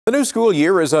The new school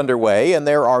year is underway, and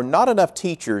there are not enough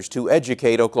teachers to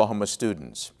educate Oklahoma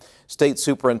students. State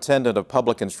Superintendent of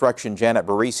Public Instruction Janet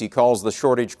Barresi calls the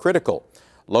shortage critical.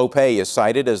 Low pay is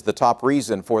cited as the top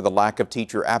reason for the lack of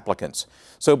teacher applicants.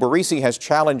 So Barresi has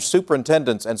challenged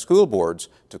superintendents and school boards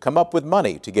to come up with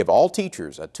money to give all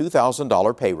teachers a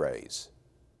 $2,000 pay raise.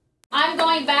 I'm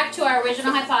going back to our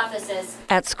original hypothesis.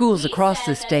 At schools across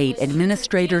the state,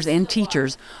 administrators and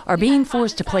teachers are being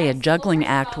forced to play a juggling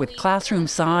act with classroom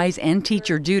size and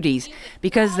teacher duties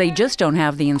because they just don't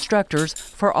have the instructors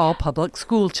for all public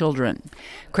school children.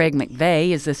 Craig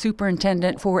McVeigh is the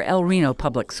superintendent for El Reno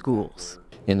Public Schools.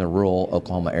 In the rural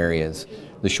Oklahoma areas,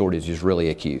 the shortage is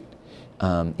really acute.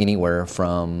 Anywhere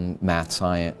from math,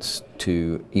 science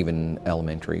to even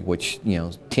elementary, which,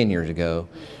 10 years ago,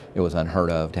 it was unheard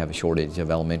of to have a shortage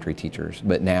of elementary teachers,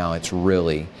 but now it's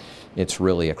really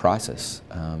a crisis.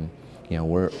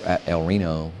 We're at El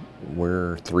Reno,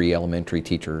 we're 3 elementary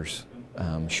teachers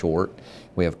short.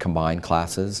 We have combined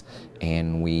classes,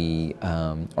 and we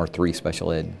are 3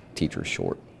 special ed teachers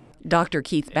short. Dr.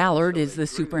 Keith Ballard is the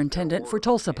superintendent for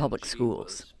Tulsa Public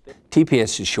Schools.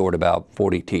 TPS is short about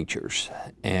 40 teachers,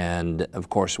 and of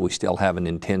course we still have an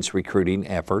intense recruiting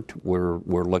effort. We're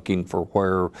looking for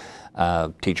where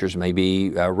teachers may be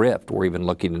ripped. We're even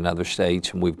looking in other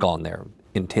states, and we've gone there.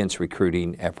 Intense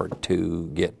recruiting effort to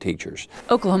get teachers.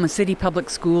 Oklahoma City Public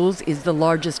Schools is the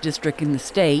largest district in the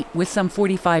state with some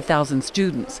 45,000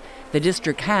 students. The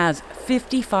district has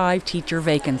 55 teacher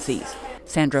vacancies.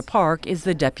 Sandra Park is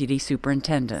the deputy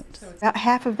superintendent. About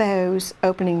half of those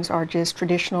openings are just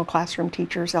traditional classroom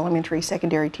teachers, elementary,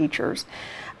 secondary teachers.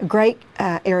 A great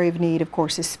area of need, of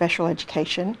course, is special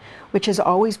education, which has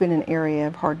always been an area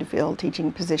of hard to fill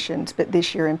teaching positions, but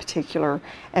this year in particular,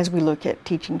 as we look at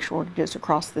teaching shortages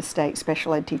across the state,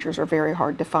 special ed teachers are very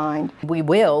hard to find. We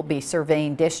will be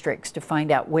surveying districts to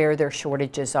find out where their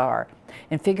shortages are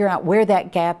and figure out where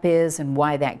that gap is and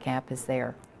why that gap is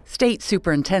there. State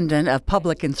Superintendent of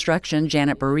Public Instruction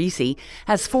Janet Barresi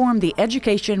has formed the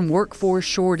Education Workforce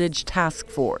Shortage Task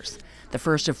Force. The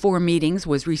first of 4 meetings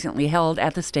was recently held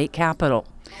at the state capitol.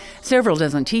 Several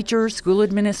dozen teachers, school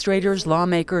administrators,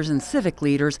 lawmakers, and civic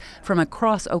leaders from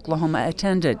across Oklahoma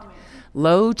attended.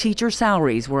 Low teacher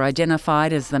salaries were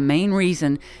identified as the main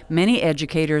reason many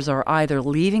educators are either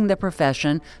leaving the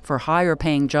profession for higher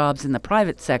paying jobs in the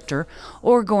private sector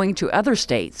or going to other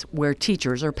states where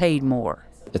teachers are paid more.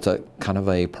 It's a kind of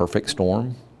a perfect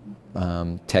storm.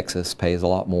 Texas pays a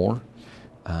lot more,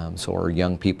 so our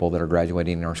young people that are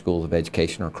graduating in our schools of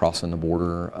education are crossing the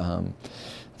border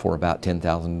for about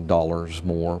 $10,000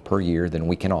 more per year than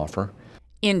we can offer.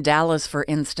 In Dallas, for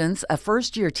instance, a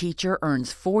first-year teacher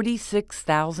earns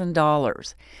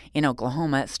 $46,000. In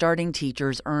Oklahoma, starting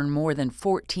teachers earn more than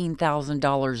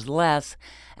 $14,000 less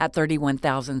at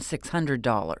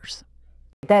 $31,600.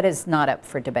 That is not up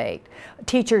for debate.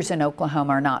 Teachers in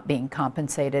Oklahoma are not being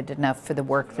compensated enough for the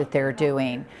work that they're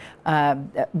doing.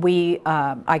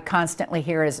 I constantly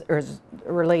hear, as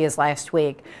early as last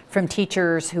week, from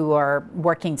teachers who are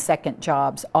working second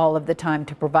jobs all of the time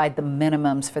to provide the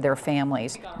minimums for their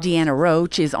families. Deanna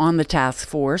Roach is on the task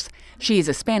force. She is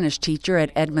a Spanish teacher at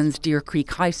Edmonds Deer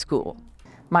Creek High School.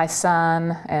 My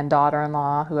son and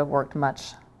daughter-in-law, who have worked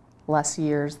much less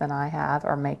years than I have,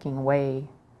 are making way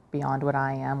beyond what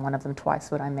I am, one of them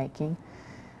twice what I'm making.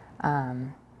 I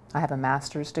have a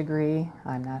master's degree.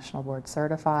 I'm National Board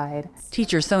certified.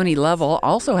 Teacher Sony Lovell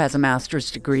also has a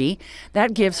master's degree.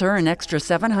 That gives her an extra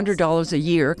 $700 a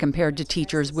year compared to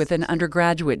teachers with an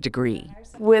undergraduate degree.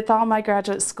 With all my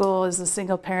graduate school as a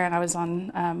single parent, I was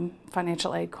on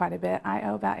financial aid quite a bit. I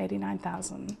owe about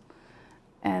 $89,000,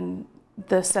 and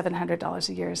the $700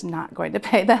 a year is not going to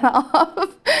pay that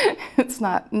off. It's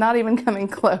not even coming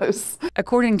close.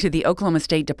 According to the Oklahoma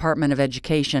State Department of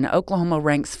Education, Oklahoma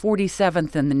ranks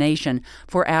 47th in the nation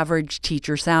for average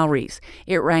teacher salaries.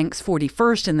 It ranks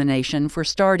 41st in the nation for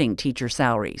starting teacher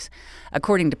salaries.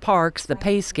 According to Parks, the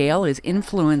pay scale is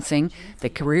influencing the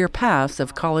career paths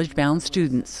of college-bound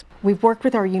students. We've worked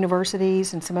with our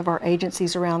universities and some of our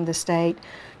agencies around the state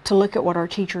to look at what our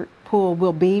teacher pool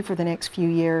will be for the next few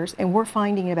years, and we're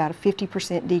finding about a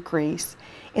 50% decrease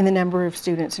in the number of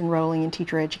students enrolling in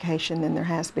teacher education than there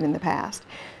has been in the past.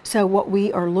 So what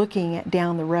we are looking at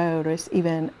down the road is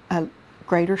even a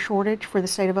greater shortage for the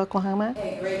state of Oklahoma.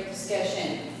 Okay, great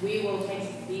discussion. We will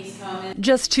take these comments.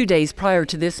 Just 2 days prior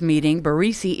to this meeting,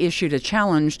 Barresi issued a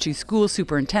challenge to school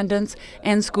superintendents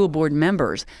and school board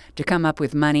members to come up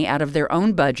with money out of their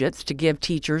own budgets to give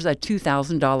teachers a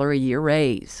 $2,000 a year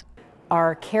raise.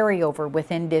 our carryover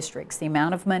within districts, the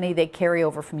amount of money they carry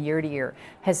over from year to year,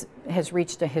 has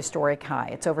reached a historic high.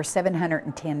 It's over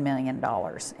 $710 million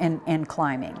and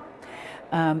climbing.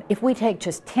 If we take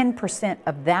just 10%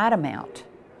 of that amount,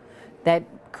 that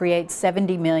creates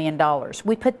 $70 million.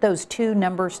 We put those two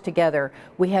numbers together,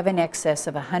 we have in excess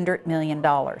of $100 million.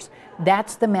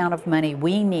 That's the amount of money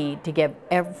we need to give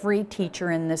every teacher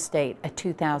in the state a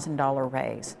 $2,000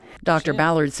 raise. Dr.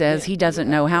 Ballard says he doesn't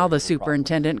know how the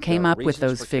superintendent came up with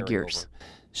those figures.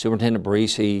 Superintendent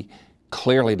Barresi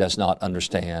clearly does not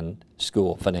understand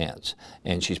school finance,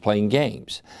 and she's playing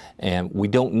games. And we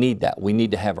don't need that. We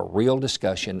need to have a real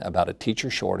discussion about a teacher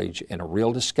shortage and a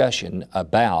real discussion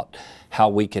about how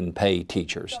we can pay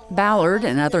teachers. Ballard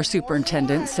and other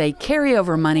superintendents say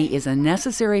carryover money is a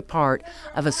necessary part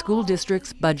of a school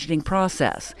district's budgeting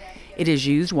process. It is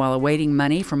used while awaiting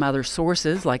money from other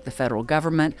sources like the federal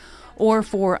government, or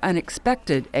for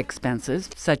unexpected expenses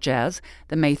such as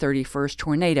the May 31st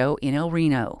tornado in El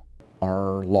Reno.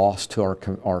 Our loss to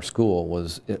our school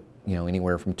was,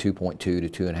 anywhere from $2.2 to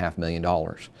 $2.5 million.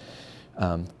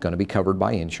 Going to be covered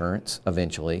by insurance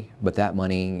eventually, but that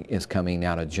money is coming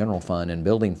out of general fund and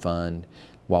building fund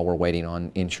while we're waiting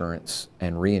on insurance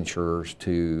and reinsurers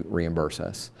to reimburse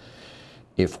us.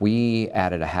 If we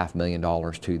added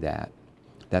 $500,000 to that,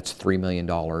 that's $3 million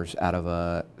out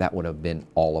of that would have been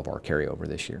all of our carryover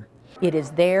this year. It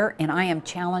is there, and I am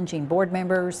challenging board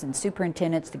members and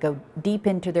superintendents to go deep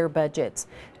into their budgets.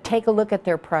 Take a look at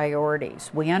their priorities.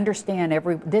 We understand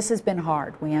this has been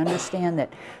hard. We understand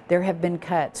that there have been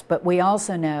cuts, but we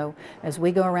also know as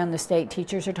we go around the state,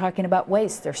 teachers are talking about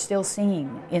waste they're still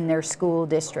seeing in their school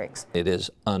districts. It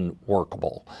is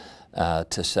unworkable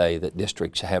to say that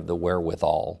districts have the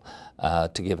wherewithal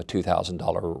to give a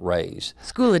 $2,000 raise.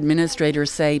 School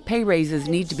administrators say pay raises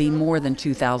need to be more than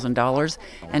 $2,000,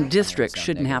 and districts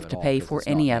shouldn't have to pay for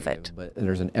any of it. But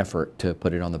there's an effort to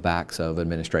put it on the backs of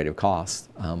administrative costs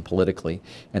politically,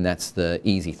 and that's the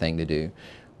easy thing to do.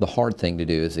 The hard thing to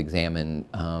do is examine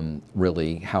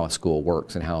really how a school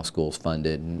works and how a school's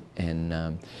funded, and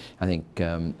I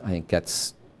think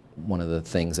that's one of the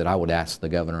things that I would ask the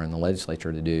governor and the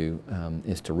legislature to do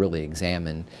is to really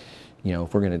examine,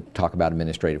 if we're going to talk about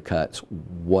administrative cuts,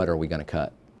 what are we going to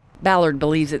cut? Ballard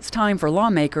believes it's time for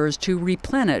lawmakers to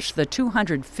replenish the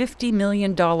 $250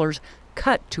 million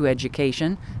cut to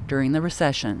education during the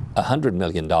recession. $100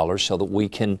 million so that we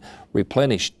can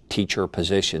replenish teacher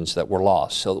positions that were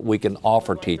lost, so that we can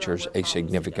offer teachers a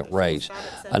significant raise.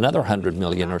 Another $100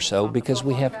 million or so because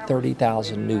we have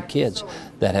 30,000 new kids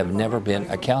that have never been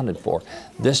accounted for.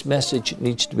 This message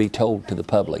needs to be told to the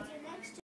public.